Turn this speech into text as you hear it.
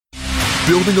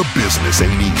Building a business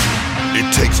ain't easy.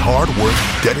 It takes hard work,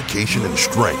 dedication, and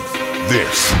strength.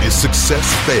 This is Success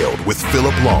Failed with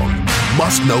Philip Long.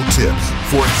 Must-know tips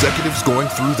for executives going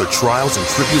through the trials and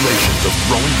tribulations of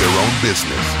growing their own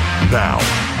business. Now,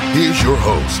 here's your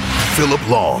host, Philip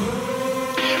Long.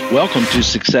 Welcome to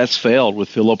Success Failed with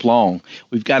Philip Long.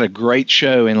 We've got a great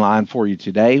show in line for you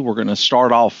today. We're going to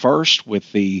start off first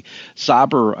with the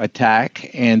cyber attack,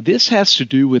 and this has to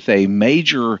do with a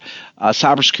major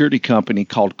cybersecurity company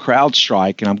called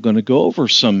CrowdStrike, and I'm going to go over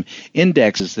some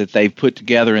indexes that they've put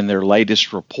together in their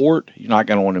latest report. You're not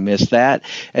going to want to miss that,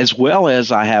 as well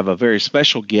as I have a very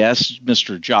special guest,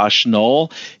 Mr. Josh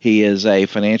Knoll. He is a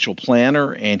financial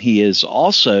planner, and he is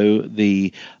also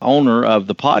the owner of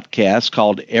the podcast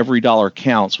called Every Dollar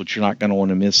Counts, which you're not going to want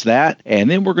to miss that. And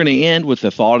then we're going to end with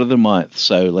the thought of the month.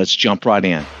 So let's jump right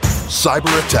in.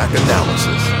 Cyber attack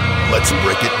analysis. Let's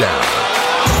break it down.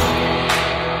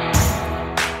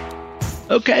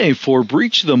 Okay, for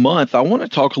Breach of the Month, I want to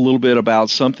talk a little bit about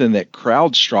something that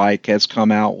CrowdStrike has come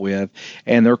out with,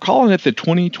 and they're calling it the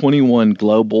 2021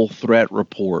 Global Threat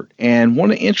Report. And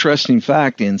one interesting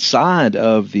fact inside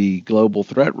of the Global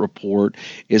Threat Report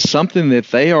is something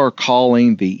that they are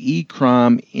calling the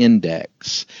E-Crime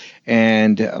Index.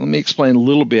 And let me explain a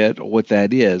little bit what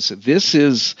that is. This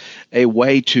is a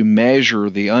way to measure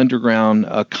the underground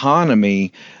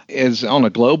economy is on a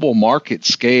global market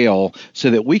scale so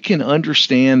that we can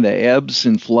understand the ebbs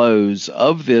and flows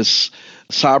of this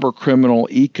cyber criminal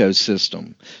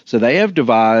ecosystem. So they have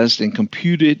devised and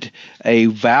computed a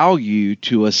value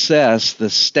to assess the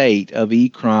state of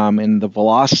e-crime and the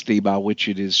velocity by which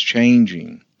it is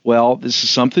changing. Well, this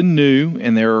is something new,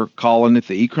 and they're calling it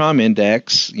the E-Crime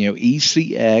Index,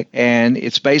 ECX, and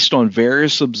it's based on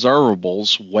various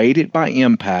observables weighted by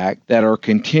impact that are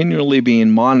continually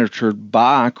being monitored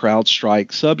by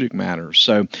CrowdStrike subject matter.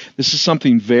 So this is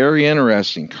something very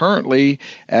interesting. Currently,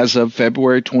 as of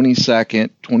February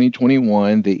 22nd,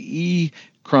 2021, the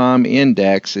E-Crime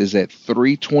Index is at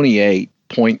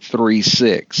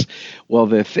 328.36. Well,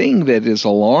 the thing that is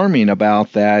alarming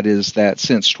about that is that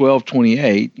since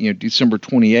 12/28, December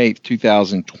 28th,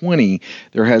 2020,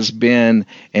 there has been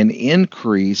an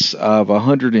increase of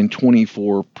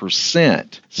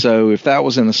 124%. So if that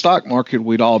was in the stock market,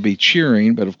 we'd all be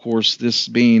cheering. But of course, this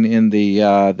being in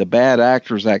the bad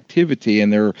actors' activity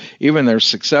and their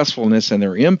successfulness and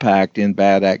their impact in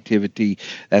bad activity,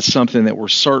 that's something that we're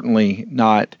certainly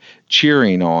not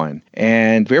cheering on.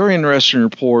 And very interesting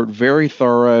report, very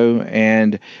thorough,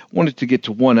 and wanted to get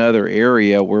to one other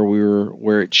area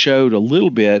where it showed a little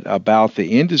bit about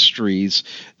the industries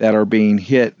that are being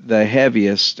hit the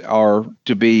heaviest, are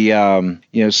to be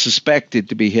suspected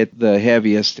to be hit the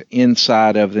heaviest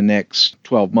inside of the next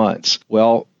 12 months.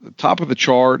 Well, the top of the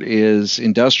chart is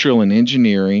industrial and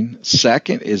engineering.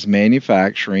 Second is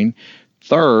manufacturing.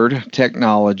 Third,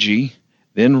 technology.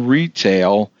 Then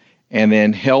retail. And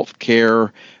then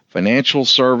healthcare, financial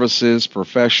services,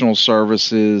 professional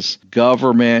services,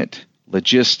 government,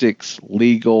 logistics,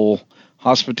 legal,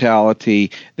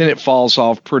 hospitality. Then it falls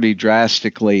off pretty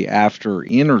drastically after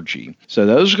energy. So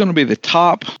those are going to be the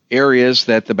top areas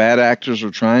that the bad actors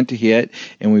are trying to hit,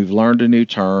 and we've learned a new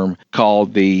term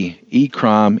called the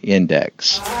E-Crime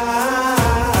Index.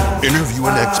 Interview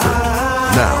an expert.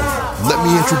 Now, let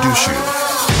me introduce you.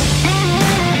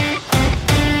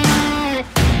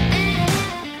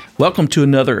 Welcome to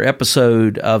another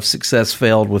episode of Success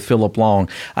Failed with Philip Long.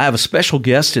 I have a special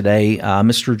guest today,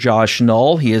 Mr. Josh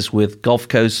Knoll. He is with Gulf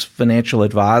Coast Financial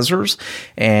Advisors,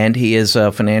 and he is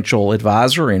a financial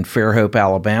advisor in Fairhope,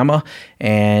 Alabama.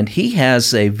 And he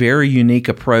has a very unique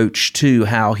approach to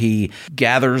how he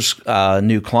gathers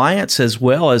new clients as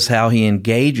well as how he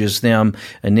engages them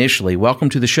initially. Welcome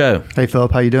to the show. Hey,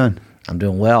 Philip. How you doing? I'm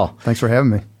doing well. Thanks for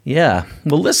having me. Yeah.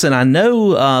 Well, listen, I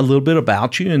know a little bit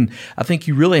about you, and I think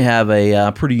you really have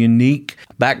a pretty unique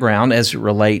background as it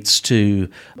relates to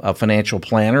a financial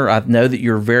planner. I know that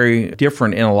you're very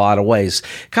different in a lot of ways.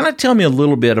 Kind of tell me a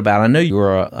little bit about, I know you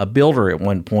were a builder at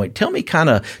one point. Tell me kind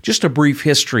of just a brief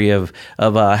history of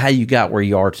how you got where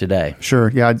you are today. Sure.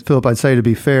 Yeah, Philip, I'd say to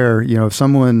be fair, if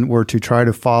someone were to try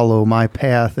to follow my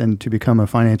path and to become a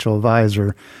financial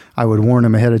advisor, I would warn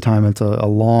them ahead of time. It's a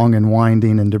long and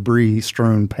winding and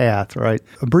debris-strewn path, right?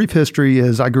 A brief history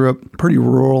is I grew up pretty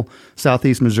rural,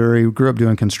 southeast Missouri, grew up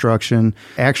doing construction.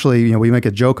 Actually, we make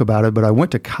a joke about it, but I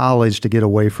went to college to get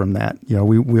away from that.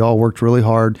 We all worked really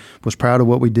hard, was proud of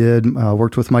what we did,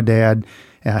 worked with my dad.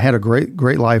 I had a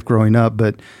great life growing up,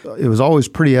 but it was always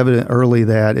pretty evident early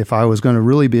that if I was going to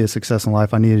really be a success in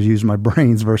life, I needed to use my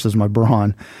brains versus my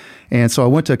brawn. And so I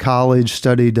went to college,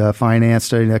 studied finance,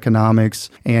 studied economics,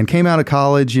 and came out of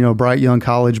college, bright young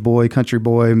college boy, country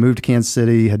boy, moved to Kansas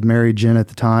City, had married Jen at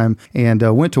the time, and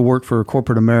went to work for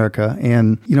corporate America.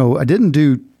 And, I didn't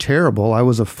do terrible. I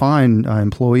was a fine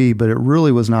employee, but it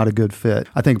really was not a good fit.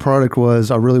 I think product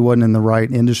was I really wasn't in the right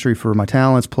industry for my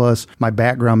talents. Plus, my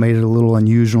background made it a little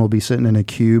unusual to be sitting in a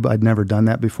cube. I'd never done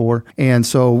that before. And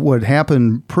so what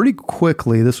happened pretty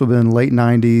quickly, this would have been late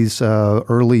 90s,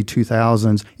 early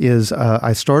 2000s, is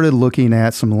I started looking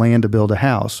at some land to build a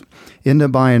house. Ended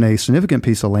up buying a significant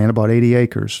piece of land, about 80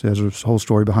 acres. There's a whole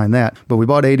story behind that. But we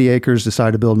bought 80 acres,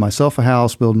 decided to build myself a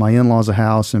house, build my in-laws a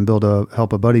house, and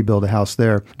help a buddy build a house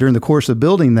there. During the course of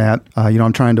building that,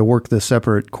 I'm trying to work this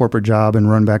separate corporate job and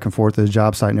run back and forth to the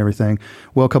job site and everything.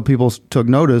 Well, a couple people took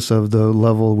notice of the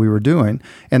level we were doing.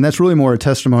 And that's really more a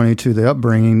testimony to the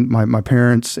upbringing. My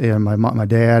parents and my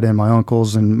dad and my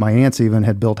uncles and my aunts even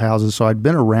had built houses. So I'd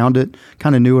been around it,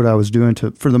 kind of knew what I was doing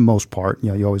for the most part.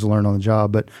 You always learn on the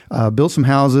job. But built some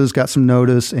houses, got some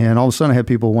notice, and all of a sudden I had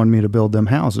people wanting me to build them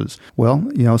houses. Well,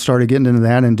 started getting into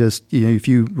that, and just, if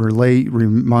you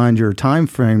remind your time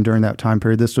frame during that time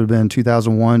period, this would have been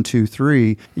 2001, 2,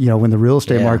 3, when the real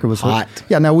estate market was hot.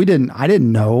 Yeah, now I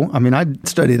didn't know. I mean, I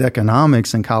studied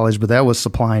economics in college, but that was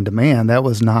supply and demand. That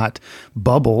was not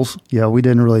bubbles. We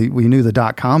knew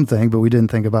the .com thing, but we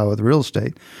didn't think about it with real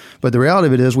estate. But the reality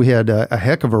of it is we had a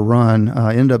heck of a run,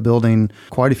 ended up building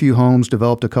quite a few homes,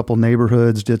 developed a couple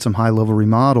neighborhoods, did some high-level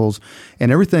remodels,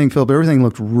 and everything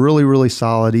looked really, really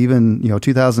solid. Even,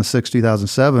 2006,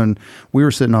 2007, we were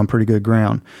sitting on pretty good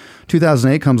ground.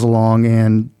 2008 comes along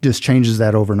and just changes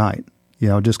that overnight.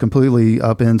 Just completely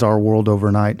upends our world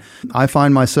overnight. I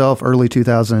find myself early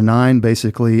 2009,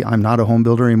 basically, I'm not a home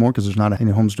builder anymore because there's not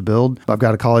any homes to build. I've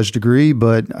got a college degree,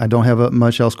 but I don't have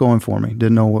much else going for me.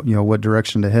 Didn't know what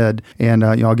direction to head. And,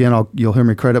 again, you'll hear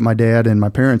me credit my dad and my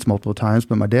parents multiple times,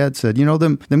 but my dad said,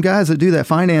 them guys that do that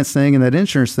finance thing and that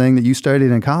insurance thing that you studied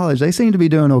in college, they seem to be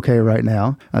doing okay right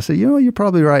now. I said, you're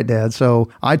probably right, Dad. So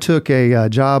I took a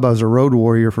job. I was a road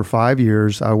warrior for 5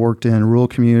 years. I worked in rural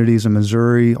communities in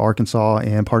Missouri, Arkansas,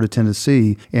 and part of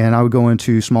Tennessee. And I would go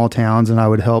into small towns and I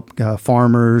would help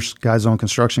farmers, guys own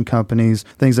construction companies,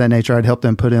 things of that nature. I'd help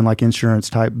them put in like insurance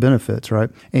type benefits, right?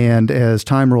 And as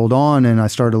time rolled on and I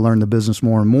started to learn the business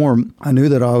more and more, I knew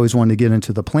that I always wanted to get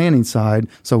into the planning side.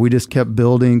 So we just kept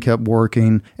building, kept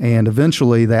working. And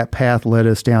eventually that path led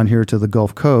us down here to the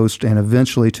Gulf Coast and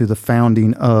eventually to the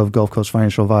founding of Gulf Coast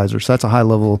Financial Advisors. So that's a high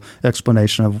level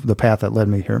explanation of the path that led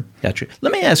me here. Gotcha.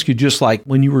 Let me ask you, just like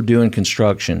when you were doing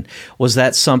construction, was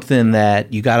that something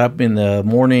that you got up in the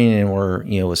morning and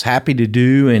was happy to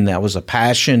do, and that was a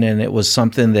passion, and it was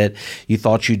something that you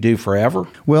thought you'd do forever?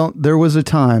 Well, there was a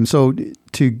time. So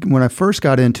when I first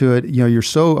got into it,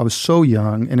 I was so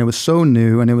young and it was so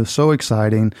new and it was so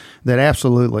exciting that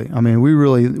absolutely. I mean,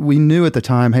 we knew at the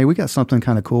time, hey, we got something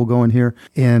kind of cool going here,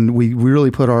 and we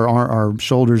really put our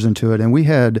shoulders into it. And we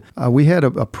had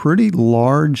a pretty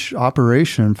large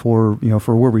operation for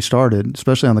where we started,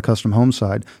 especially on the custom home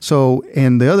side. So,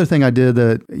 and the other thing I did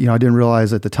that I didn't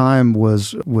realize at the time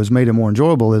was made it more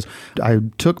enjoyable is I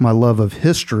took my love of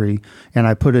history and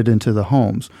I put it into the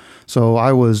homes. So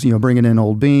I was, bringing in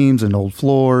old beams and old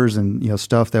floors and,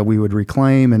 stuff that we would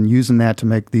reclaim and using that to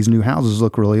make these new houses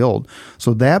look really old.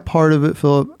 So that part of it,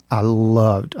 Philip, I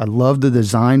loved. I loved the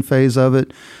design phase of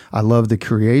it. I loved the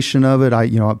creation of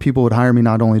it. People would hire me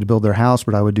not only to build their house,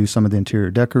 but I would do some of the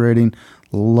interior decorating.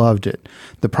 Loved it.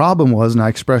 The problem was, and I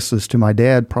expressed this to my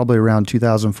dad probably around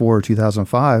 2004 or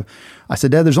 2005, I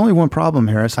said, Dad, there's only one problem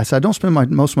here. I said, I don't spend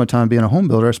most of my time being a home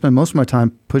builder. I spend most of my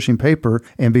time pushing paper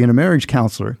and being a marriage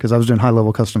counselor because I was doing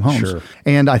high-level custom homes. Sure.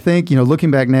 And I think,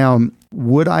 looking back now,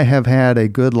 would I have had a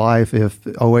good life if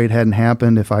 2008 hadn't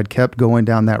happened, if I'd kept going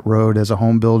down that road as a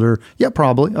home builder? Yeah,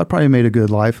 probably. I'd probably made a good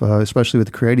life, especially with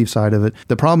the creative side of it.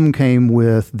 The problem came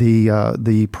with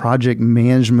the project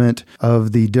management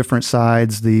of the different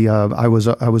sides. I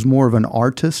was more of an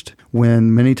artist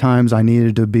when many times I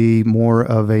needed to be more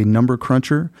of a number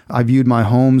cruncher. I viewed my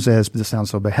homes as, this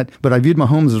sounds so bad, but I viewed my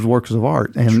homes as works of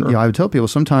art. And sure. I would tell people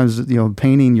sometimes, you're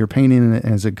painting and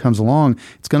as it comes along,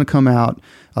 it's going to come out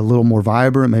a little more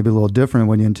vibrant, maybe a little different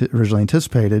when you originally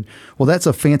anticipated. Well, that's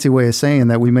a fancy way of saying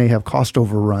that we may have cost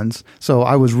overruns. So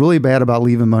I was really bad about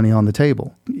leaving money on the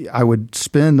table. I would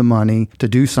spend the money to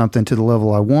do something to the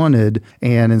level I wanted,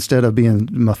 and instead of being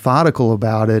methodical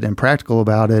about it and practical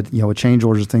about it, with change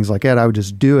orders and things like that, I would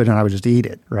just do it and I would just eat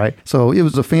it, right? So it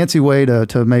was a fancy way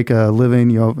to make a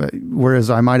living, whereas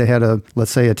I might have had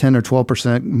let's say a 10 or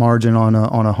 12% margin on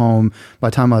a home. By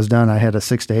the time I was done, I had a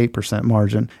 6 to 8%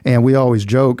 margin. And we always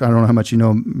joke joke. I don't know how much you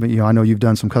know, but, I know you've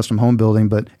done some custom home building,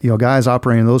 but guys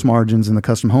operating those margins in the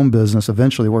custom home business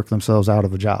eventually work themselves out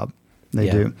of a job. They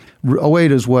do.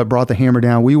 08 is what brought the hammer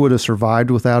down. We would have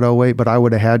survived without 08, but I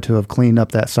would have had to have cleaned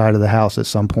up that side of the house at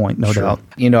some point, no doubt.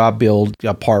 I build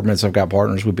apartments. I've got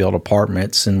partners who build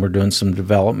apartments, and we're doing some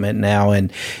development now. And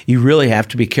you really have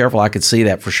to be careful. I could see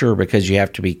that for sure, because you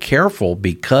have to be careful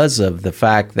because of the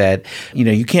fact that,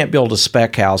 you can't build a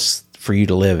spec house for you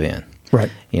to live in.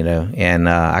 Right. And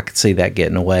I could see that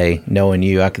getting away. Knowing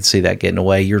you, I could see that getting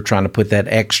away. You're trying to put that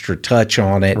extra touch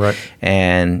on it, right,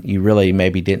 and you really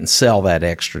maybe didn't sell that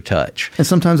extra touch. And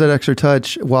sometimes that extra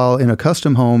touch, while in a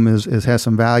custom home, has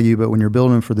some value, but when you're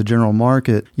building for the general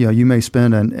market, you may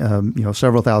spend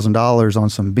several $1,000s on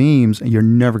some beams, and you're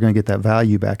never going to get that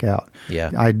value back out.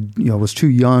 Yeah. I was too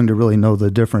young to really know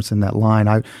the difference in that line.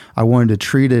 I wanted to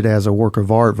treat it as a work of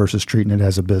art versus treating it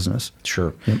as a business.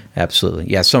 Sure. Yep.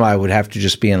 Absolutely. Yeah. Somebody would have to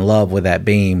just be in love with that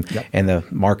beam, yep, and the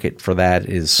market for that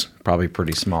is probably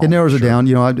pretty small. It narrows it down.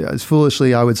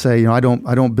 Foolishly, I would say, I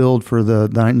don't build for the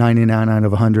 99 out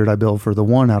of 100. I build for the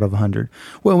 1 out of 100.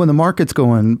 Well, when the market's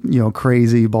going,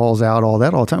 crazy, balls out, all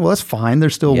that all the time, well, that's fine.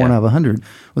 There's still 1 out of 100.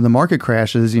 When the market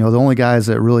crashes, the only guys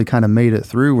that really kind of made it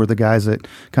through were the guys that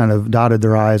kind of dotted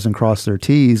their I's and crossed their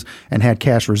T's and had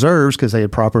cash reserves because they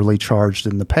had properly charged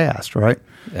in the past, right?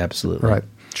 Absolutely. Right.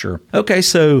 Sure. Okay,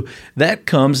 so that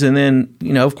comes, and then,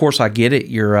 of course, I get it.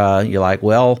 You're like,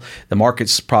 well, the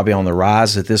market's probably on the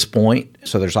rise at this point,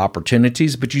 so there's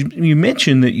opportunities. But you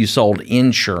mentioned that you sold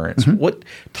insurance. Mm-hmm. What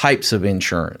types of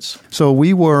insurance? So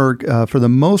we were, for the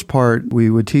most part, we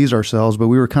would tease ourselves, but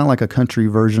we were kind of like a country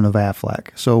version of Aflac.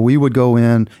 So we would go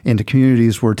into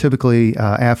communities where typically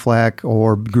Aflac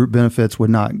or group benefits would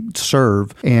not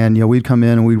serve, and we'd come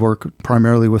in and we'd work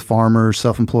primarily with farmers,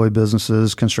 self-employed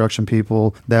businesses, construction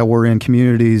people that were in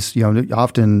communities,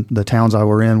 often the towns I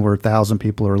were in were 1,000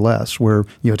 people or less, where,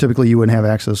 typically you wouldn't have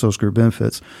access to those group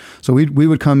benefits. So we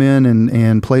would come in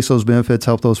and place those benefits,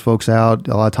 help those folks out.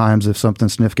 A lot of times if something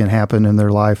significant happened in their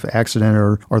life, accident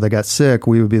or they got sick,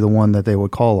 we would be the one that they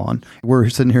would call on. We're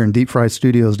sitting here in Deep Fried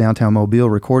Studios, downtown Mobile,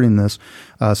 recording this.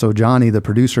 So Johnny, the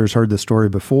producer, has heard this story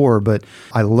before, but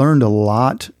I learned a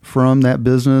lot from that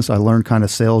business. I learned kind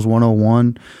of sales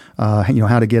 101.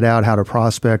 How to get out, how to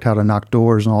prospect, how to knock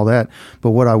doors and all that.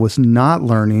 But what I was not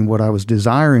learning, what I was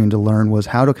desiring to learn, was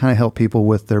how to kind of help people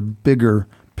with their bigger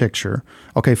picture.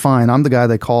 Okay, fine, I'm the guy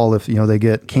they call if they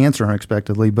get cancer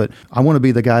unexpectedly, but I want to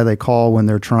be the guy they call when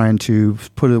they're trying to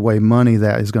put away money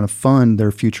that is going to fund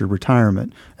their future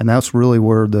retirement. And that's really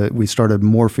where we started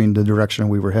morphing the direction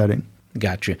we were heading.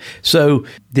 Gotcha. So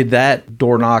did that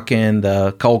door knocking,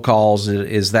 the cold calls,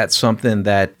 is that something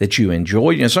that you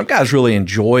enjoy? Some guys really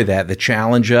enjoy that, the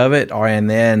challenge of it.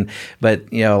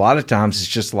 But a lot of times it's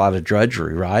just a lot of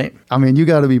drudgery, right? I mean, you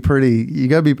got to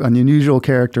be an unusual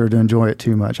character to enjoy it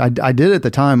too much. I did at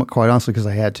the time, quite honestly, because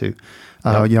I had to.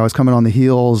 I was coming on the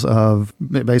heels of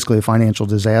basically a financial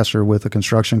disaster with a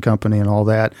construction company and all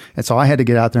that. And so I had to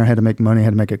get out there and had to make money,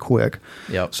 had to make it quick.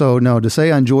 Yep. So no, to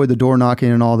say I enjoyed the door knocking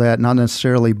and all that, not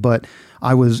necessarily, but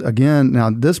I was, again, now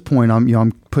at this point,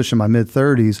 I'm pushing my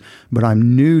mid-30s, but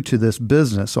I'm new to this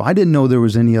business. So I didn't know there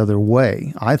was any other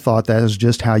way. I thought that was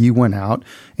just how you went out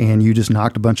and you just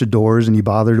knocked a bunch of doors and you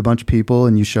bothered a bunch of people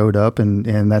and you showed up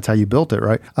and that's how you built it,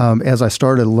 right? As I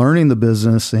started learning the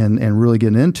business and really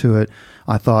getting into it,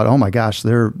 I thought, oh my gosh,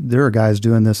 there are guys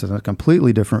doing this in a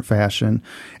completely different fashion.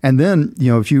 And then,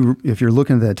 if you're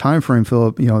looking at that time frame,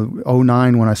 Philip,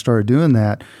 09 when I started doing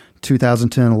that,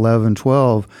 2010, 11,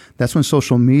 12, that's when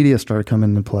social media started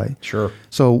coming into play. Sure.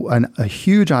 So a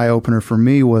huge eye-opener for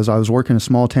me was I was working in a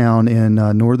small town in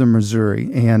northern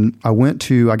Missouri, and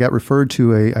I got referred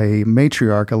to a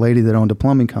matriarch, a lady that owned a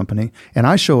plumbing company, and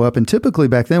I show up, and typically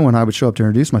back then when I would show up to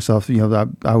introduce myself,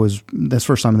 that's the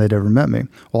first time they'd ever met me.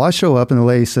 Well, I show up, and the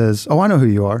lady says, "Oh, I know who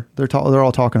you are. They're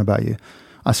all talking about you."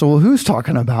 I said, well, who's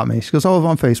talking about me? She goes, oh,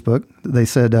 on Facebook. They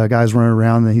said, guy's running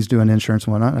around and he's doing insurance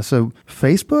and whatnot. I said,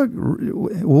 Facebook?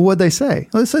 Well, what'd they say?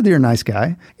 Well, they said you're a nice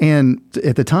guy. And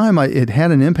at the time, it had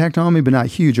an impact on me, but not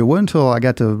huge. It wasn't until I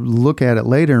got to look at it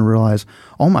later and realize,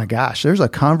 oh my gosh, there's a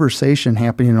conversation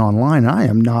happening online, and I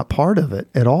am not part of it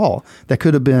at all. That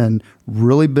could have been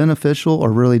really beneficial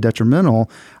or really detrimental.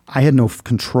 I had no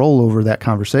control over that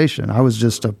conversation. I was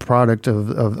just a product of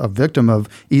a victim of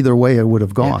either way it would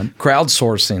have gone. Yeah.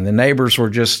 Crowdsourcing. The neighbors were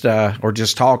just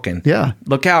talking. Yeah.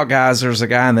 Look out, guys. There's a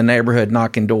guy in the neighborhood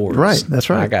knocking doors. Right. That's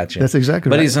right. I got you. That's exactly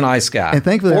right. But he's a nice guy. And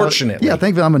thankfully, fortunately.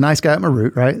 Thankfully I'm a nice guy at my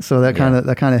root, right? So that kind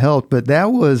of helped. But that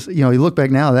was, you look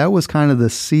back now, that was kind of the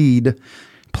seed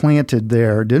planted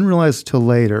there. Didn't realize till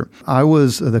later.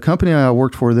 The company I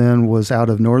worked for then was out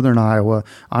of northern Iowa.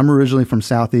 I'm originally from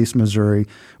southeast Missouri,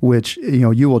 which,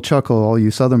 you will chuckle, all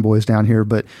you southern boys down here,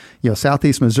 but,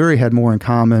 southeast Missouri had more in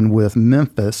common with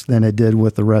Memphis than it did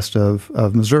with the rest of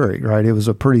Missouri, right? It was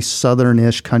a pretty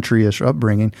southern-ish, country-ish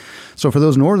upbringing. So for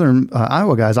those northern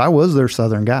Iowa guys, I was their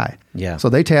southern guy. Yeah. So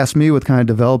they tasked me with kind of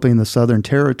developing the southern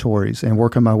territories and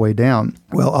working my way down.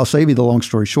 Well, I'll save you the long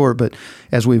story short, but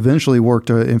as we eventually worked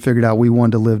and figured out we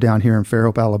wanted to live down here in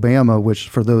Fairhope, Alabama, which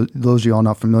for those of you all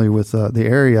not familiar with the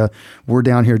area, we're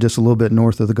down here just a little bit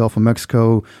north of the Gulf of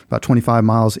Mexico, about 25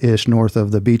 miles-ish north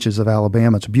of the beaches of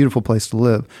Alabama. It's a beautiful place to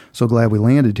live. So glad we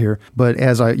landed here. But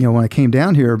as when I came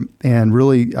down here and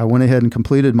really I went ahead and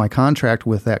completed my contract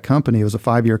with that company, it was a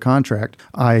 5-year contract,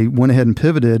 I went ahead and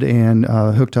pivoted and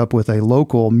hooked up with a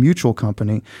local mutual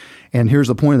company. And here's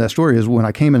the point of that story is when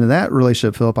I came into that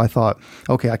relationship, Philip, I thought,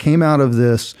 okay, I came out of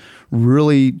this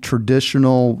really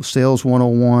traditional sales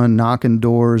 101, knocking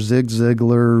doors, Zig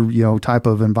Ziglar, type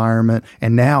of environment.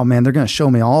 And now, man, they're going to show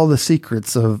me all the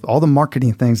secrets of all the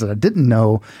marketing things that I didn't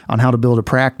know on how to build a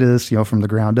practice, from the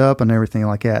ground up and everything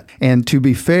like that. And to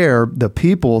be fair, the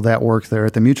people that worked there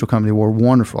at the mutual company were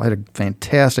wonderful. I had a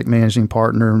fantastic managing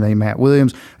partner named Matt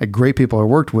Williams, great people I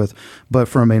worked with. But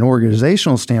from an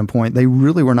organizational standpoint, they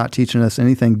really were not teaching us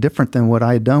anything different than what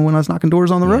I had done when I was knocking doors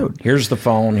on the road. Here's the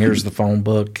phone, here's the phone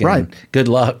book. Right. Good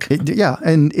luck.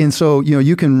 And so,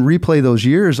 you can replay those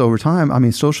years over time. I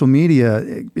mean, social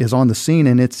media is on the scene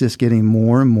and it's just getting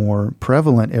more and more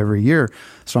prevalent every year.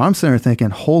 So I'm sitting there thinking,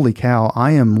 holy cow,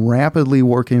 I am rapidly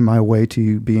working my way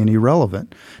to being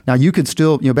irrelevant. Now, you could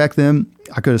still, back then,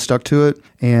 I could have stuck to it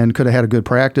and could have had a good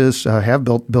practice, have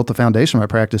built the foundation of my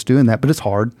practice doing that, but it's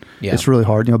hard. Yeah. It's really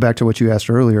hard, back to what you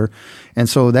asked earlier. And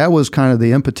so that was kind of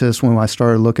the impetus when I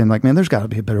started looking like, man, there's got to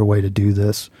be a better way to do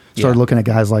this. Started looking at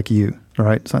guys like you,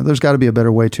 right? So there's got to be a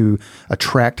better way to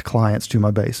attract clients to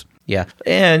my base. Yeah.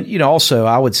 And, also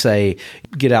I would say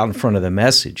get out in front of the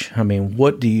message. I mean,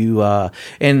 what do you,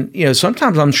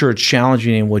 sometimes I'm sure it's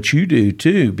challenging in what you do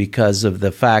too, because of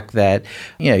the fact that,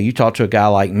 you talk to a guy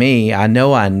like me, I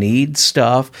know I need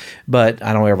stuff, but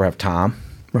I don't ever have time.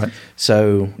 Right.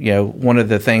 So, one of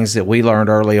the things that we learned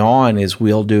early on is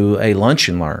we'll do a lunch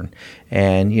and learn.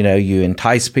 And, you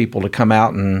entice people to come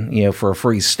out and, for a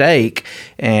free steak,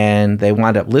 and they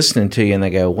wind up listening to you and they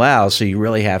go, wow, so you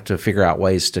really have to figure out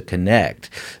ways to connect.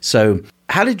 So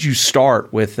how did you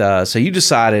start with, so you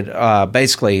decided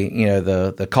basically,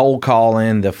 the cold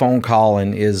calling, the phone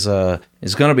calling is going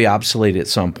to be obsolete at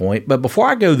some point. But before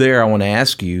I go there, I want to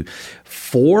ask you,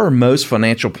 for most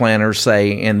financial planners,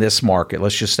 say in this market,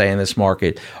 let's just stay in this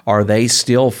market, are they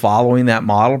still following that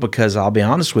model? Because I'll be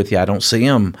honest with you, I don't see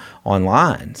them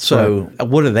online. So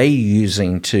what are they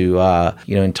using to,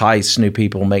 entice new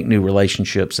people, make new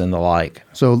relationships and the like?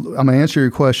 So I'm going to answer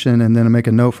your question and then make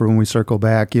a note for when we circle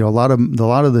back. A lot of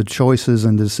the choices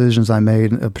and decisions I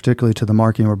made, particularly to the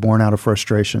marketing, were born out of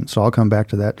frustration. So I'll come back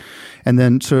to that. And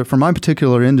then, so for my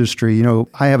particular industry,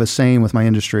 I have a saying with my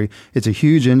industry. It's a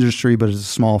huge industry, but it's a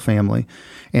small family.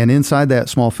 And inside that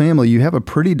small family, you have a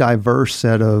pretty diverse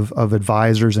set of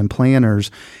advisors and planners.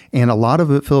 And a lot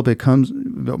of it, Philip,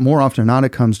 more often than not, it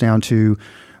comes down to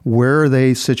where are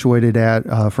they situated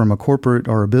at from a corporate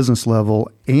or a business level,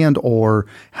 and or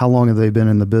how long have they been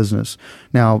in the business?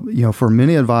 Now, for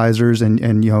many advisors, and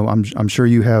I'm sure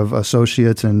you have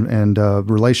associates and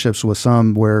relationships with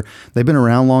some where they've been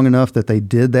around long enough that they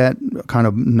did that kind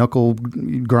of knuckle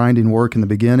grinding work in the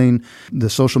beginning.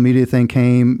 The social media thing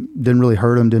came, didn't really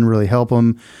hurt them, didn't really help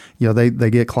them.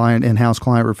 They get in-house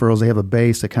client referrals. They have a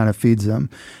base that kind of feeds them.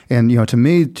 And, to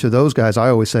me, to those guys, I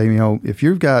always say, if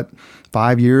you've got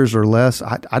 5 years or less,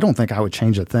 I don't think I would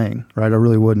change a thing, right? I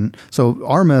really wouldn't. So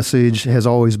our message has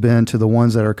always been to the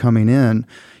ones that are coming in,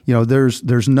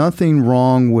 there's nothing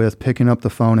wrong with picking up the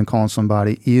phone and calling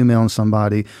somebody, emailing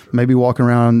somebody, maybe walking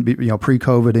around,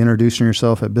 pre-COVID, introducing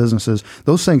yourself at businesses.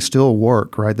 Those things still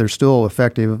work, right? They're still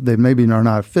effective. They maybe are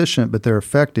not efficient, but they're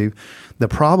effective. The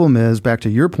problem is, back to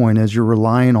your point, is you're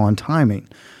relying on timing.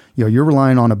 You're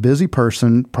relying on a busy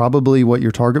person, probably what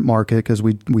your target market, because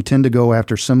we tend to go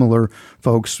after similar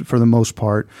folks for the most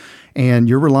part. And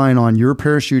you're relying on your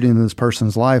parachuting into this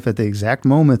person's life at the exact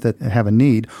moment that they have a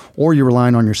need, or you're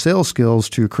relying on your sales skills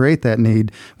to create that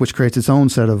need, which creates its own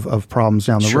set of problems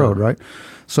down the road, right?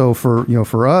 So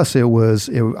for us,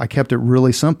 I kept it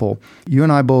really simple. You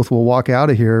and I both will walk out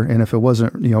of here, and if it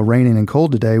wasn't raining and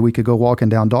cold today, we could go walking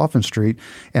down Dolphin Street,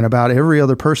 and about every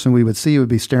other person we would see would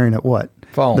be staring at what?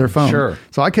 Their phone. Sure.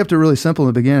 So I kept it really simple in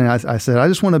the beginning. I said, I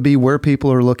just want to be where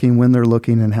people are looking, when they're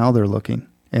looking, and how they're looking.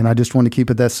 And I just want to keep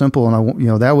it that simple.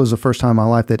 And that was the first time in my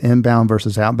life that inbound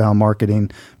versus outbound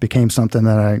marketing became something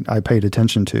that I paid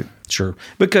attention to. Sure.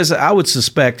 Because I would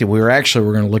suspect that we're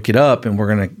going to look it up and we're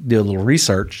going to do a little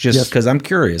research just because I'm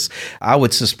curious. I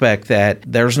would suspect that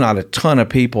there's not a ton of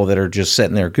people that are just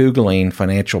sitting there Googling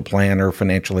financial planner,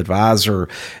 financial advisor.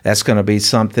 That's going to be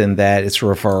something that it's a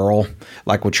referral,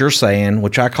 like what you're saying,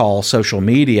 which I call social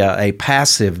media a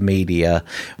passive media,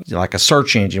 like a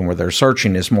search engine where their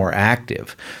searching is more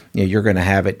active. You're going to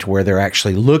have it to where they're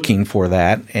actually looking for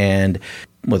that. And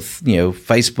with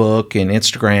Facebook and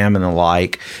Instagram and the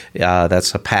like,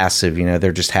 that's a passive.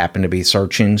 They're just happen to be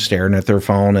searching, staring at their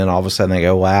phone, and all of a sudden they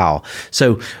go, "Wow!"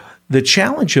 So the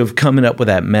challenge of coming up with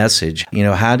that message,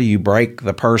 how do you break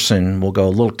the person? We'll go a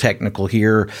little technical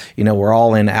here. We're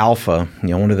all in alpha.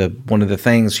 One of the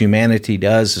things humanity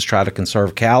does is try to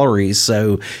conserve calories.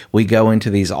 So we go into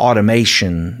these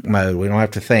automation mode. We don't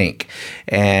have to think.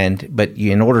 But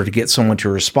in order to get someone to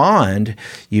respond,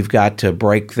 you've got to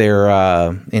break their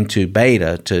into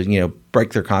beta to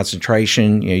break their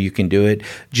concentration. You can do it,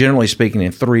 generally speaking,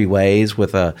 in 3 ways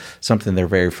with something they're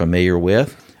very familiar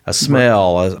with. A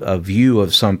smell, a view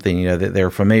of something that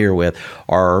they're familiar with,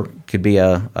 or could be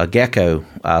a gecko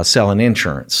selling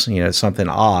insurance, something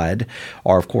odd.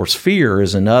 Or, of course, fear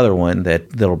is another one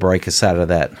that'll break us out of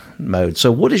that mode.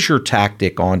 So what is your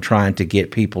tactic on trying to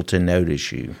get people to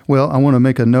notice you? Well, I want to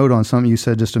make a note on something you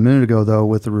said just a minute ago, though,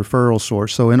 with the referral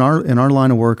source. So in our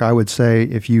line of work, I would say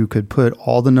if you could put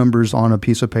all the numbers on a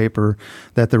piece of paper,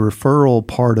 that the referral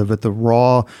part of it, the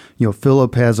raw,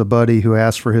 Philip has a buddy who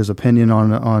asks for his opinion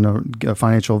on a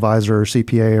financial advisor or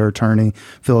CPA or attorney.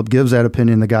 Philip gives that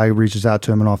opinion. The guy reaches out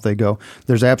to him and off they go.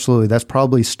 That's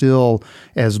probably still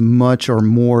as much or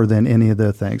more than any of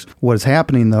the things. What is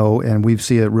happening, though, and we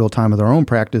see it real time with our own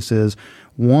practice, is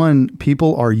one,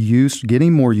 people are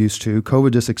getting more used to,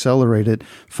 COVID just accelerated,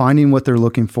 finding what they're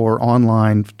looking for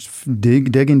online,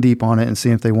 digging deep on it and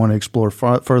seeing if they want to explore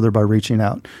further by reaching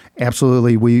out.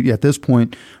 Absolutely. At this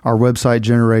point, our website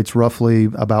generates roughly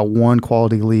about 1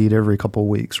 quality lead every couple of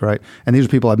weeks, right? And these are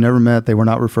people I've never met. They were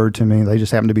not referred to me. They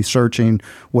just happen to be searching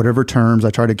whatever terms. I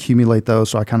try to accumulate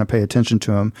those so I kind of pay attention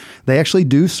to them. They actually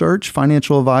do search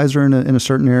financial advisor in a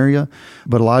certain area,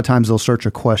 but a lot of times they'll search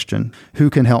a question. Who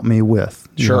can help me with?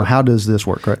 Sure. How does this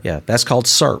work, right? Yeah, that's called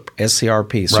SERP,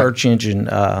 S-C-R-P, search engine.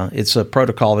 It's a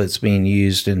protocol that's being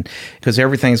used, and because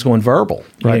everything's going verbal.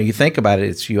 You think about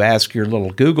it, you ask your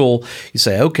little Google, you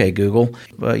say, "Okay, Google,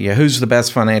 who's the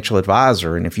best financial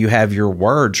advisor?" And if you have your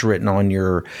words written on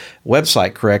your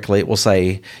website correctly, it will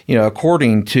say,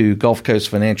 according to Gulf Coast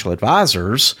Financial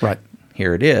Advisors, right,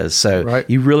 here it is. So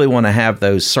you really want to have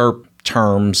those SERP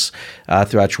terms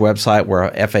throughout your website, where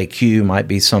a FAQ might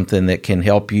be something that can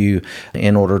help you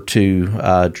in order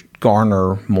to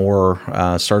garner more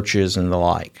searches and the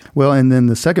like. Well, and then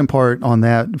the second part on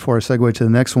that, before I segue to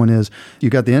the next one, is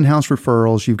you've got the in-house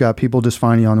referrals, you've got people just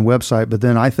finding you on the website, but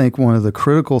then I think one of the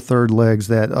critical third legs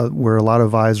that where a lot of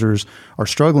advisors are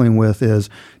struggling with is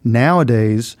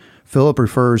nowadays, Philip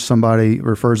refers a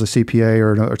CPA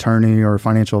or an attorney or a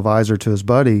financial advisor to his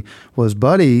buddy. Well, his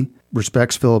buddy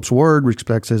respects Philip's word,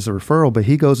 respects his referral, but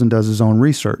he goes and does his own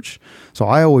research. So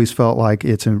I always felt like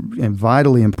it's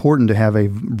vitally important to have a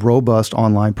robust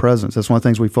online presence. That's one of the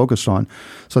things we focused on.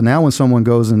 So now when someone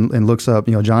goes and looks up,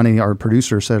 Johnny, our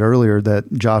producer, said earlier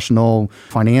that Josh Knoll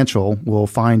Financial will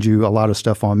find you a lot of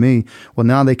stuff on me. Well,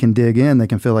 now they can dig in. They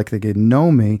can feel like they can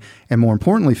know me. And more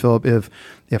importantly, Philip,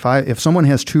 if someone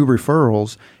has 2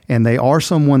 referrals and they are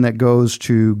someone that goes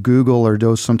to Google or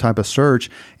does some type of search,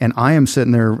 and I am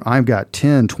sitting there, I've got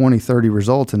 10, 20, 30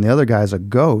 results, and the other guy's a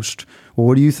ghost, well,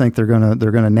 what do you think they're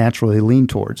gonna naturally lean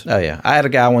towards? Oh yeah, I had a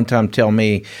guy one time tell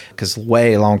me, because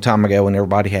way a long time ago when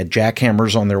everybody had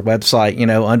jackhammers on their website,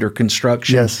 under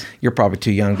construction. Yes, you're probably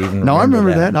too young to even remember. No, I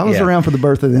remember that. I was around for the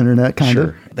birth of the internet, kind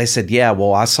of. They said, "Yeah,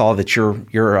 well, I saw that your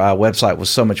website was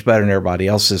so much better than everybody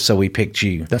else's, so we picked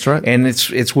you." That's right. And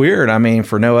it's weird. I mean,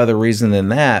 for no other reason than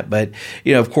that. But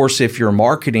of course, if you're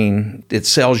marketing, it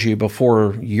sells you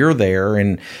before you're there.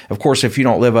 And of course, if you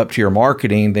don't live up to your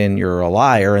marketing, then you're a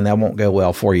liar, and that won't go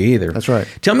well for you either. That's right.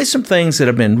 Tell me some things that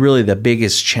have been really the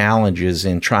biggest challenges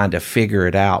in trying to figure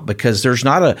it out, because there's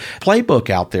not a playbook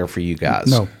out there for you guys.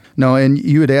 No. No, and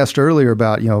you had asked earlier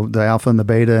about, the alpha and the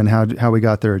beta and how we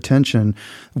got their attention.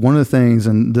 One of the things,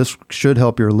 and this should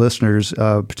help your listeners,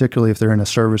 particularly if they're in a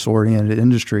service-oriented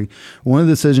industry, one of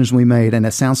the decisions we made, and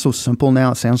it sounds so simple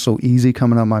now, it sounds so easy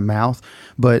coming out of my mouth,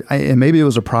 and maybe it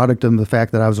was a product of the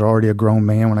fact that I was already a grown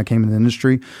man when I came into the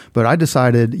industry, but I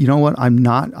decided, you know what, I'm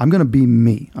going to be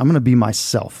me. I'm going to be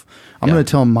myself. I'm going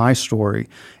to tell my story.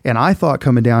 And I thought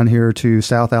coming down here to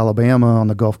South Alabama on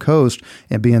the Gulf Coast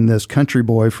and being this country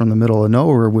boy from the middle of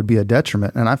nowhere would be a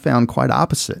detriment. And I found quite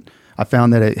opposite. I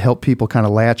found that it helped people kind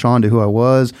of latch on to who I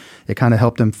was. It kind of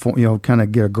helped them, kind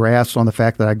of get a grasp on the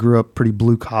fact that I grew up pretty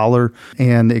blue collar,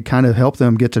 and it kind of helped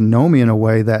them get to know me in a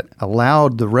way that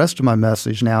allowed the rest of my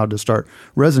message now to start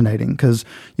resonating. Because,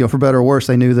 for better or worse,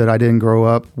 they knew that I didn't grow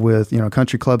up with, a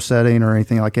country club setting or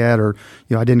anything like that, or,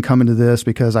 I didn't come into this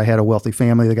because I had a wealthy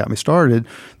family that got me started.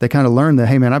 They kind of learned that,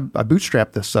 hey man, I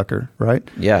bootstrapped this sucker, right?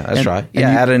 Yeah, that's right.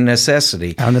 Yeah, out of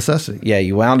necessity. Out of necessity. Yeah,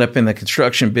 you wound up in the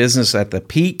construction business at the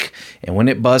peak. And when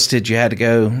it busted, you had to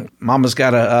go, Mama's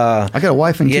got I got a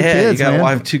wife and 2 kids, Yeah, you got man. a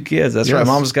wife and 2 kids. That's Yes. right.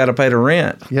 Mama's got to pay the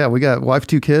rent. Yeah, we got wife,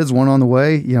 2 kids, one on the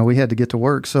way. We had to get to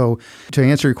work. So to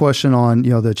answer your question on,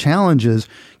 the challenges,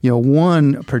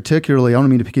 one particularly, I don't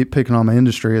mean to keep picking on my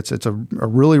industry. It's a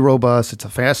really robust, it's a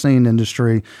fascinating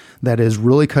industry that is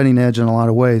really cutting edge in a lot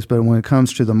of ways. But when it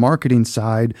comes to the marketing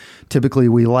side, typically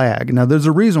we lag. Now, there's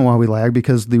a reason why we lag,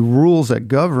 because the rules that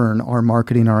govern our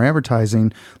marketing, our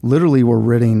advertising, literally were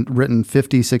written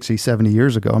 50, 60, 70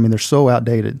 years ago. I mean, they're so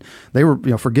outdated. They were,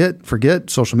 forget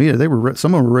social media.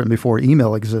 Some of them were written before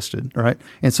email existed, right?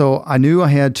 And so I knew I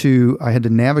had to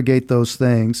navigate those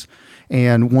things.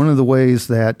 And one of the ways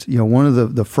that, one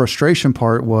of the frustration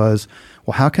part was,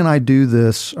 well, how can I do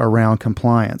this around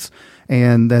compliance?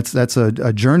 And that's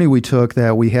a journey we took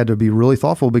that we had to be really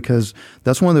thoughtful, because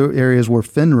that's one of the areas where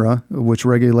FINRA, which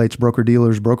regulates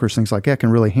broker-dealers, brokers, things like that, can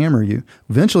really hammer you.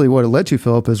 Eventually, what it led to,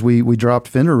 Philip, is we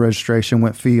dropped FINRA registration,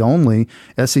 went fee only.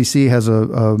 SEC has a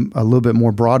little bit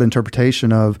more broad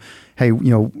interpretation of, hey,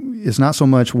 it's not so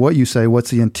much what you say,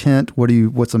 what's the intent,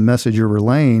 what's the message you're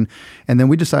relaying. And then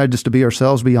we decided just to be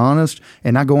ourselves, be honest,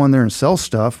 and not go on there and sell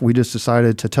stuff. We just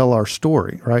decided to tell our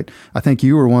story, right? I think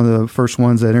you were one of the first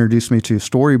ones that introduced me to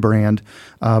Story Brand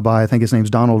by, I think his name's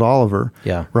Donald Oliver.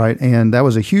 Yeah. Right. And that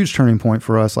was a huge turning point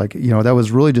for us. Like, that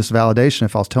was really just validation.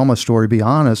 If I was telling my story, be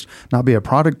honest, not be a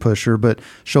product pusher, but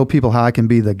show people how I can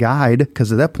be the guide.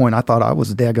 Because at that point, I thought I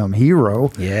was a daggum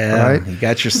hero. Yeah. Right? You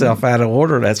got yourself out of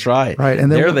order. That's right. Right.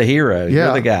 And then they're the hero. Yeah,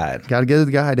 you're the guide. Got to get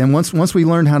the guide. And once we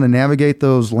learned how to navigate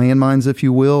those landmines, if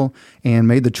you will, and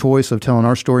made the choice of telling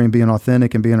our story and being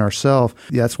authentic and being ourselves,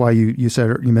 that's why you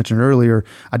mentioned earlier,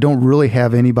 I don't really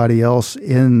have anybody else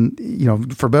in,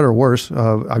 for better or worse,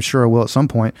 I'm sure I will at some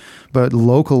point, but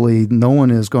locally, no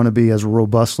one is going to be as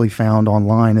robustly found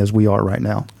online as we are right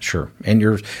now. Sure. And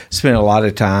you're spending a lot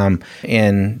of time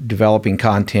in developing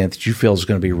content that you feel is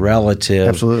going to be relative.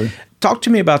 Absolutely. Talk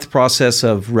to me about the process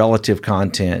of relative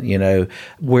content.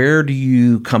 Where do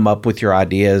you come up with your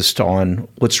ideas on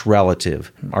what's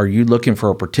relative? Are you looking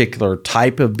for a particular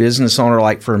type of business owner?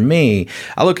 Like for me,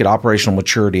 I look at operational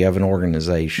maturity of an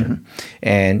organization. Mm-hmm.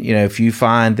 And, if you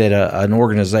find that an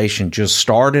organization just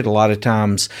started, a lot of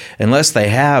times, unless they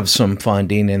have some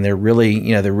funding and they're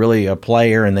really a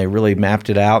player and they really mapped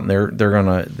it out and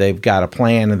they've got a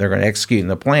plan and they're going to execute in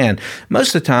the plan,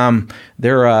 most of the time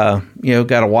they're,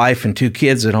 got a wife and 2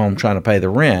 kids at home trying to pay the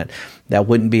rent. That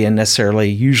wouldn't be necessarily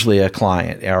usually a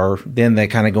client. Or then they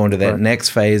kind of go into that next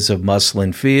phase of muscle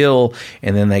and feel,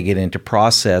 and then they get into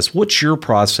process. What's your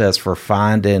process for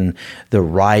finding the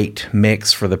right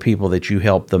mix for the people that you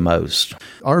help the most?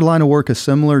 Our line of work is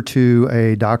similar to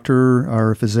a doctor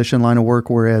or a physician line of work,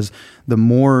 whereas the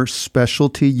more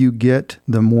specialty you get,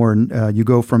 the more you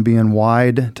go from being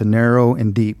wide to narrow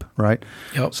and deep, right?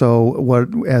 Yep.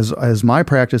 So as my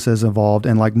practice has evolved,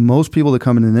 and like most people that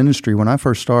come into the industry, when I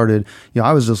first started,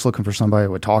 I was just looking for somebody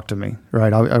that would talk to me,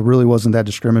 right? I really wasn't that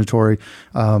discriminatory.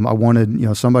 I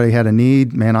wanted, somebody had a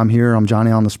need, man, I'm here, I'm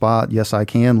Johnny on the spot. Yes, I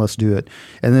can, let's do it.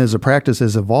 And then as the practice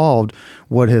has evolved,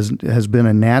 what has been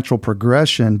a natural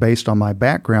progression based on my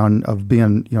background of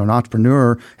being, an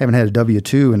entrepreneur, haven't had a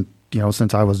W-2 and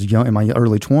since I was young in my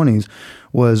early 20s,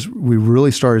 was we really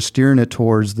started steering it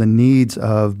towards the needs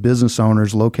of business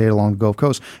owners located along the Gulf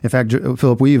Coast. In fact,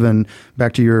 Philip, we even,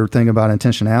 back to your thing about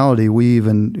intentionality, we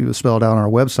even spelled out on our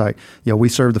website, we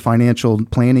serve the financial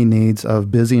planning needs of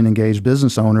busy and engaged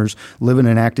business owners living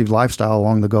an active lifestyle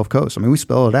along the Gulf Coast. I mean, we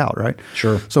spell it out, right?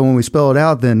 Sure. So when we spell it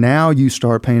out, then now you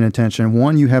start paying attention.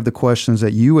 One, you have the questions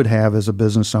that you would have as a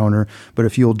business owner, but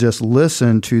if you'll just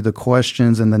listen to the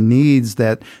questions and the needs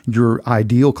that your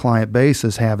ideal client base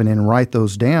is having and write those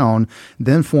those down,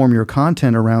 then form your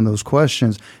content around those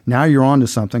questions, now you're on to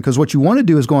something. Because what you want to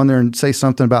do is go on there and say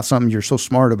something about something you're so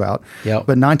smart about. Yep.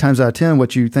 But 9 times out of 10,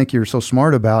 what you think you're so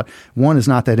smart about, one, is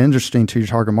not that interesting to your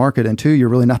target market, and 2, you're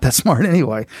really not that smart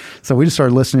anyway. So we just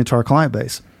started listening to our client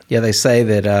base. Yeah, they say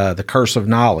that the curse of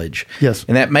knowledge. Yes.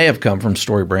 And that may have come from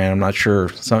StoryBrand. I'm not sure.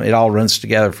 It all runs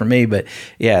together for me. But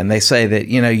yeah, and they say that,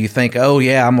 you think, oh,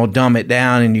 yeah, I'm going to dumb it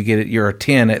down, and you're a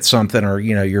 10 at something, or,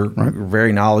 you're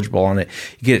very knowledgeable on it.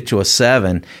 You get it to a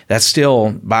 7. That's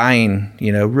still buying,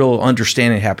 real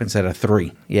understanding happens at a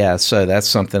 3. Yeah, so that's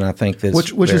something I think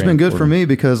that's which has been good for me,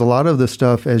 because a lot of the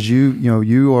stuff, as you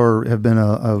have been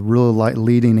a really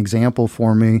leading example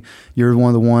for me. You're one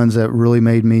of the ones that really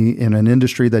made me, in an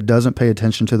industry that doesn't pay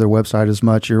attention to their website as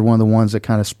much, you're one of the ones that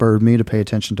kind of spurred me to pay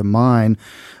attention to mine.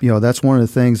 That's one of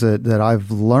the things that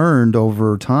I've learned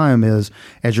over time is,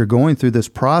 as you're going through this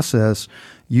process,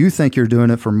 you think you're doing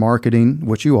it for marketing,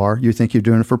 which you are. You think you're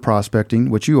doing it for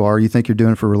prospecting, which you are. You think you're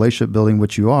doing it for relationship building,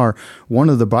 which you are. One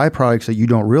of the byproducts that you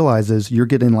don't realize is you're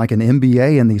getting like an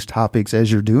MBA in these topics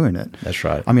as you're doing it. That's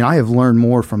right. I mean, I have learned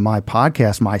more from my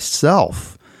podcast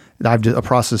myself. I've a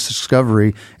process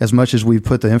discovery as much as we've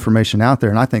put the information out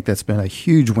there, and I think that's been a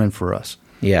huge win for us.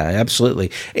 Yeah, absolutely.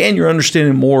 And you're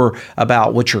understanding more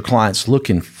about what your client's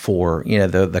looking for,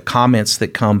 the comments that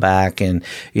come back. And,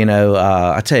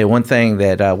 I tell you, one thing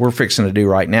that we're fixing to do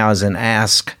right now is an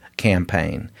ask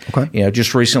campaign. Okay.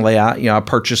 Just recently, I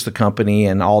purchased the company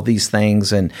and all these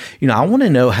things. And, I want to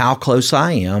know how close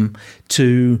I am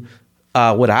to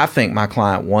what I think my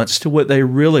client wants to what they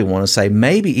really want to say,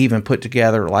 maybe even put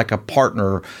together like a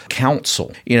partner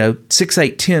council, 6,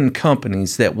 8, 10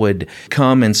 companies that would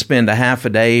come and spend a half a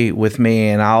day with me,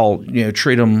 and I'll,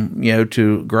 treat them,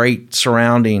 to great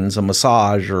surroundings, a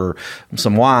massage or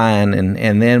some wine.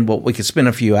 And then what we could spend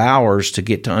a few hours to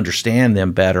get to understand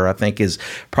them better, I think is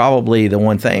probably the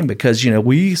one thing, because,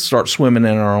 we start swimming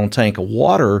in our own tank of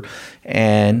water,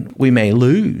 and we may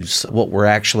lose what we're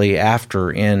actually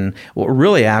after. And what we're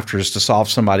really after is to solve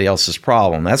somebody else's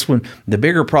problem. That's when the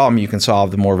bigger problem you can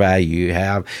solve, the more value you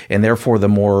have, and therefore the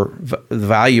more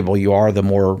valuable you are, the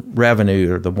more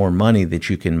revenue or the more money that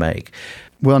you can make.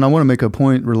 Well, and I want to make a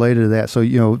point related to that.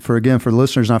 So, for the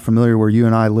listeners not familiar where you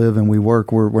and I live and we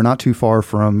work, we're not too far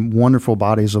from wonderful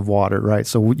bodies of water, right?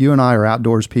 So you and I are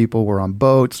outdoors people. We're on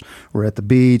boats. We're at the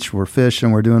beach. We're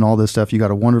fishing. We're doing all this stuff. You got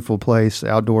a wonderful place,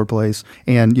 outdoor place.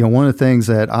 And, one of the things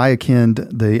that I akin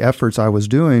the efforts I was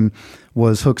doing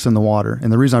was hooks in the water.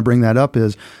 And the reason I bring that up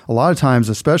is a lot of times,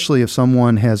 especially if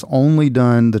someone has only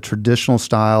done the traditional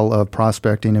style of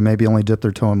prospecting and maybe only dipped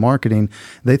their toe in marketing,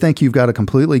 they think you've got to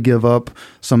completely give up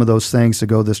some of those things to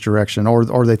go this direction,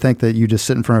 or they think that you just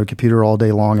sit in front of a computer all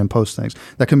day long and post things.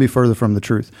 That can be further from the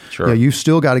truth. Sure. You've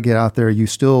still got to get out there.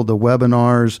 The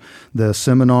webinars, the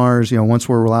seminars, once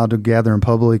we're allowed to gather in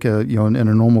public, in a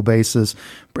normal basis,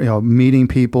 meeting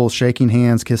people, shaking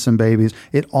hands, kissing babies,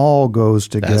 it all goes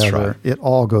together. That's right. It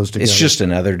all goes together. It's just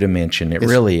another dimension. It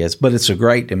really is, but it's a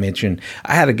great dimension.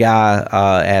 I had a guy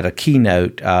at a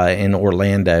keynote in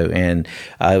Orlando, and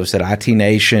it was at IT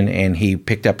Nation, and he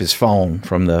picked up his phone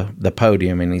from the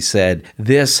podium, and he said,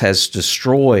 "This has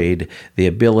destroyed the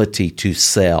ability to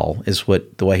sell," is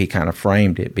the way he kind of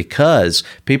framed it, because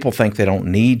people think they don't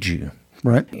need you.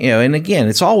 Right. And again,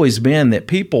 it's always been that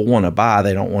people want to buy,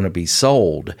 they don't want to be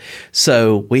sold.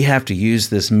 So we have to use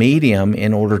this medium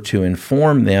in order to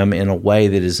inform them in a way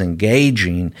that is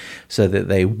engaging so that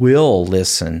they will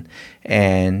listen,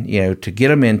 and, to get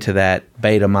them into that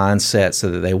beta mindset so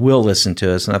that they will listen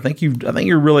to us. And I think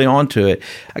you're really onto it.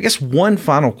 I guess one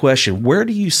final question, where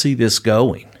do you see this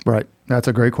going? Right. That's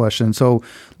a great question. So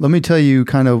let me tell you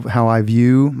kind of how I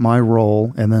view my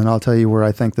role, and then I'll tell you where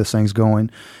I think this thing's going.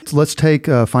 So let's take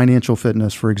financial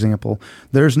fitness, for example.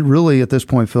 There's really, at this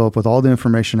point, Philip, with all the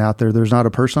information out there, there's not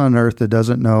a person on earth that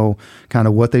doesn't know kind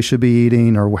of what they should be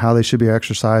eating or how they should be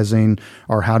exercising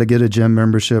or how to get a gym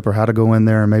membership or how to go in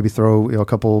there and maybe throw a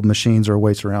couple of machines or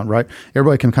weights around, right?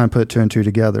 Everybody can kind of put 2 and 2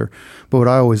 together. But what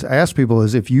I always ask people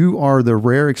is, if you are the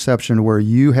rare exception where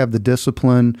you have the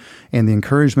discipline and the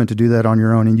encouragement to do that on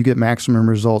your own and you get maximum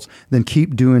results, then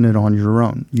keep doing it on your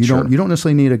own. You don't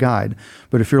necessarily need a guide.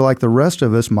 But if you're like the rest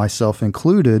of us, myself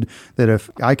included, that if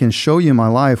I can show you my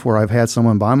life where I've had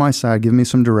someone by my side give me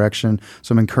some direction,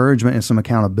 some encouragement, and some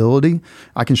accountability,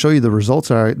 I can show you the results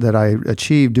that I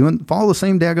achieved follow the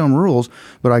same daggone rules,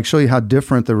 but I can show you how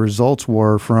different the results results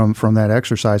were from that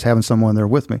exercise, having someone there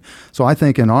with me. So I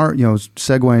think in our,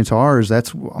 segue into ours,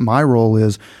 that's my role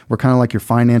is we're kind of like your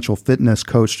financial fitness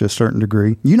coach to a certain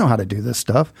degree. You know how to do this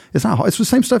stuff. It's not hard. It's the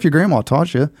same stuff your grandma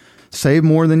taught you. Save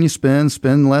more than you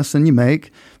spend less than you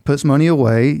make, put some money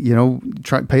away,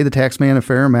 pay the tax man a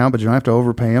fair amount, but you don't have to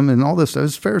overpay him, and all this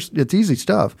is fair. It's easy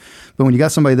stuff. But when you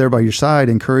got somebody there by your side,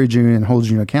 encouraging you and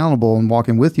holding you accountable and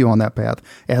walking with you on that path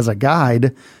as a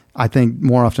guide, I think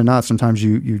more often than not, sometimes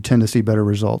you tend to see better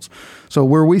results. So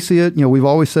where we see it, we've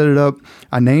always set it up.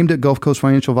 I named it Gulf Coast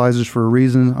Financial Advisors for a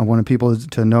reason. I wanted people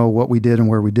to know what we did and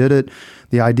where we did it.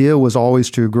 The idea was always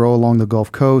to grow along the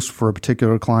Gulf Coast for a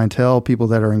particular clientele, people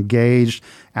that are engaged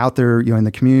out there, in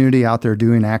the community, out there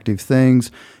doing active things.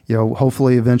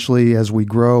 Hopefully eventually as we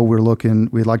grow,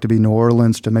 we'd like to be New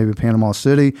Orleans to maybe Panama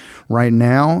City. Right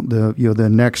now, the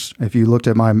next, if you looked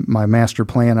at my master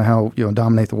plan of how,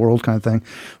 dominate the world kind of thing,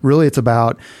 really it's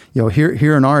about,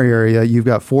 here in our area, you've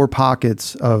got 4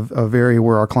 pockets of area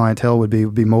where our clientele would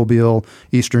be Mobile,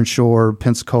 Eastern Shore,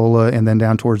 Pensacola, and then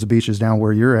down towards the beaches down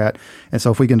where you're at. And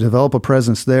so if we can develop a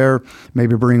presence there,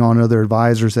 maybe bring on other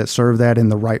advisors that serve that in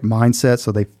the right mindset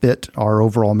so they fit our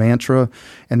overall mantra,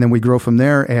 and then we grow from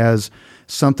there as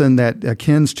something that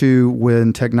akins to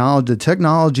when the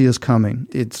technology is coming.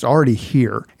 It's already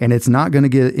here, and it's not going to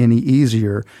get any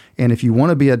easier. And if you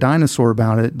want to be a dinosaur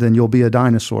about it, then you'll be a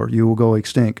dinosaur. You will go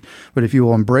extinct. But if you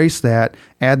will embrace that,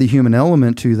 add the human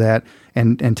element to that,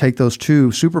 and take those 2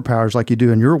 superpowers like you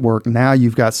do in your work, now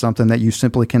you've got something that you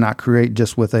simply cannot create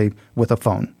just with a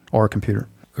phone or a computer.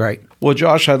 Great. Well,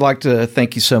 Josh, I'd like to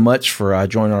thank you so much for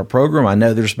joining our program. I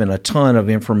know there's been a ton of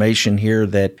information here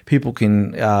that people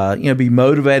can, be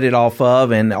motivated off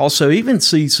of, and also even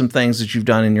see some things that you've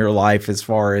done in your life as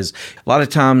far as a lot of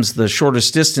times the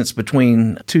shortest distance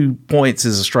between 2 points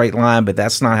is a straight line, but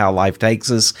that's not how life takes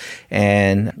us.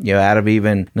 And, out of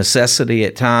even necessity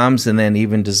at times and then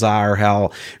even desire,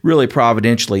 how really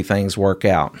providentially things work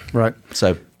out. Right.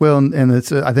 So. Well, and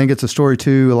I think it's a story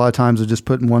too. A lot of times of just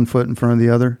putting one foot in front of the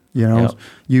other. Yep.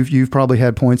 You've probably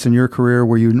had points in your career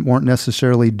where you weren't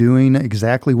necessarily doing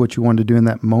exactly what you wanted to do in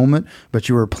that moment, but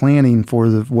you were planning for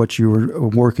what you were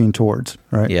working towards.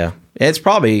 Right. Yeah. It's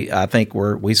probably, I think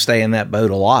we stay in that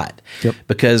boat a lot. Yep.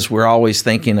 Because we're always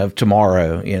thinking of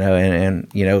tomorrow,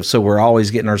 and so we're always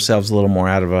getting ourselves a little more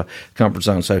out of a comfort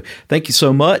zone. So thank you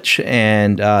so much.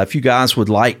 And if you guys would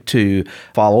like to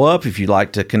follow up, if you'd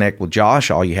like to connect with Josh,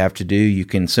 all you have to do, you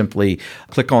can simply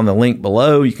click on the link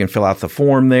below. You can fill out the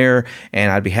form there,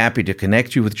 and I'd be happy to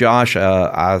connect you with Josh.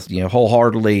 I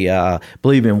wholeheartedly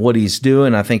believe in what he's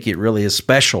doing. I think it really is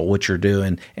special what you're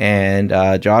doing. And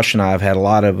Josh and I have had a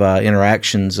lot of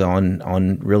interactions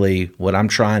on really what I'm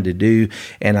trying to do,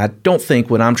 and I don't think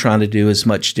what I'm trying to do is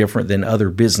much different than other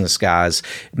business guys.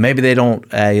 Maybe they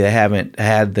haven't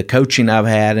had the coaching I've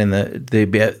had and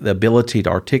the ability to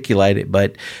articulate it,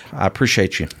 but I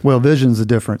appreciate you. Well, vision's the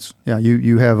difference. Yeah,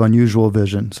 you have unusual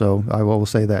vision, so I will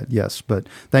say that, yes. But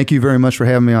thank you very much for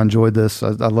having me. I enjoyed this.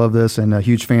 I love this, and a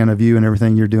huge fan of you and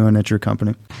everything you're doing at your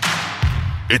company.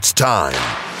 It's time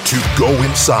to go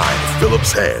inside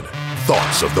Philip's head.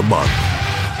 Thoughts of the month.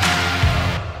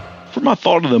 For my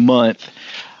thought of the month,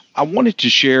 I wanted to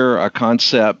share a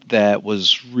concept that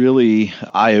was really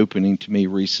eye-opening to me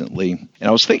recently. And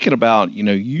I was thinking about,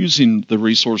 using the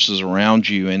resources around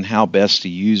you and how best to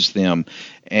use them.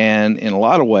 And in a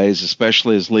lot of ways,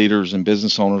 especially as leaders and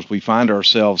business owners, we find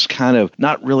ourselves kind of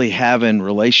not really having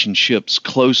relationships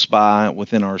close by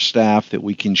within our staff that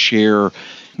we can share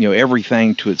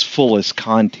everything to its fullest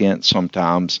content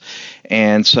sometimes.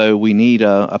 And so we need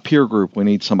a peer group. We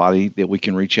need somebody that we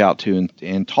can reach out to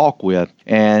and talk with.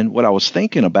 And what I was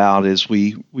thinking about is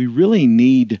we really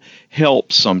need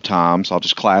help sometimes. I'll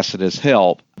just class it as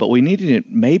help, but we need it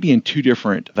maybe in 2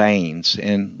 different veins.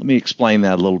 And let me explain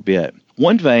that a little bit.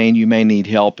 One vein, you may need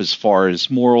help as far as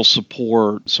moral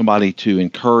support, somebody to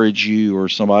encourage you or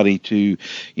somebody to,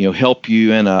 help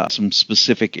you in some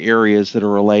specific areas that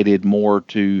are related more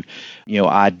to,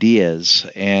 ideas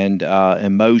and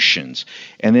emotions.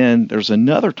 And then there's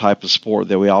another type of support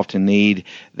that we often need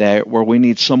where we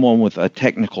need someone with a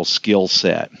technical skill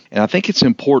set. And I think it's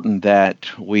important that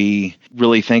we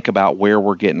really think about where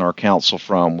we're getting our counsel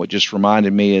from. What just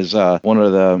reminded me is one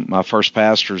of my first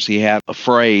pastors, he had a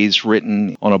phrase written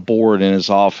on a board in his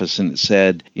office, and it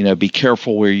said, be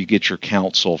careful where you get your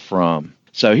counsel from.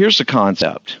 So here's the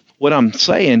concept. What I'm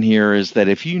saying here is that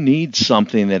if you need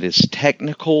something that is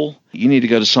technical you need to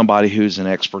go to somebody who's an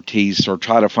expertise, or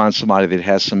try to find somebody that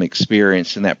has some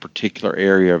experience in that particular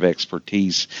area of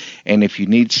expertise. And if you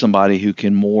need somebody who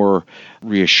can more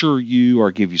reassure you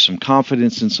or give you some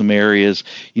confidence in some areas,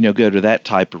 go to that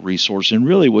type of resource. And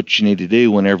really what you need to do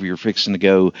whenever you're fixing to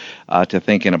go to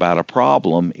thinking about a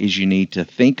problem is you need to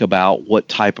think about what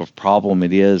type of problem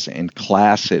it is and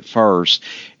class it first,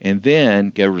 and then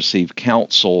go receive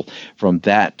counsel from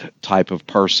that type of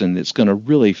person that's going to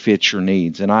really fit your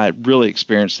needs. And I really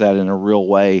experienced that in a real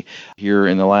way here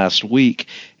in the last week.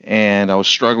 And I was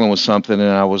struggling with something, and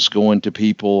I was going to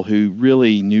people who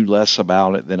really knew less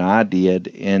about it than I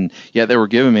did, and yet they were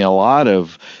giving me a lot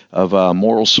of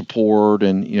moral support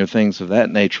and things of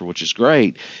that nature, which is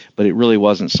great, but it really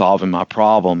wasn't solving my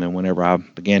problem. And whenever I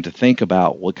began to think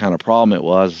about what kind of problem it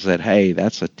was, I said, hey,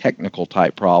 that's a technical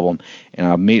type problem. And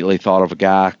I immediately thought of a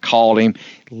guy, called him.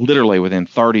 Literally within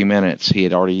 30 minutes, he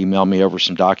had already emailed me over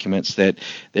some documents that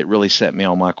really set me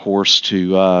on my course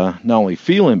to not only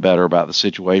feeling better about the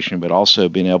situation, but also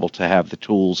being able to have the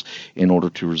tools in order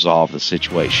to resolve the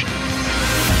situation.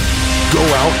 Go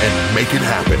out and make it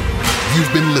happen.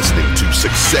 You've been listening to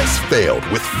Success Failed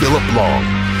with Philip Long.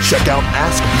 Check out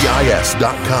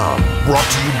AskBIS.com, brought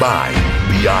to you by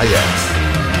BIS.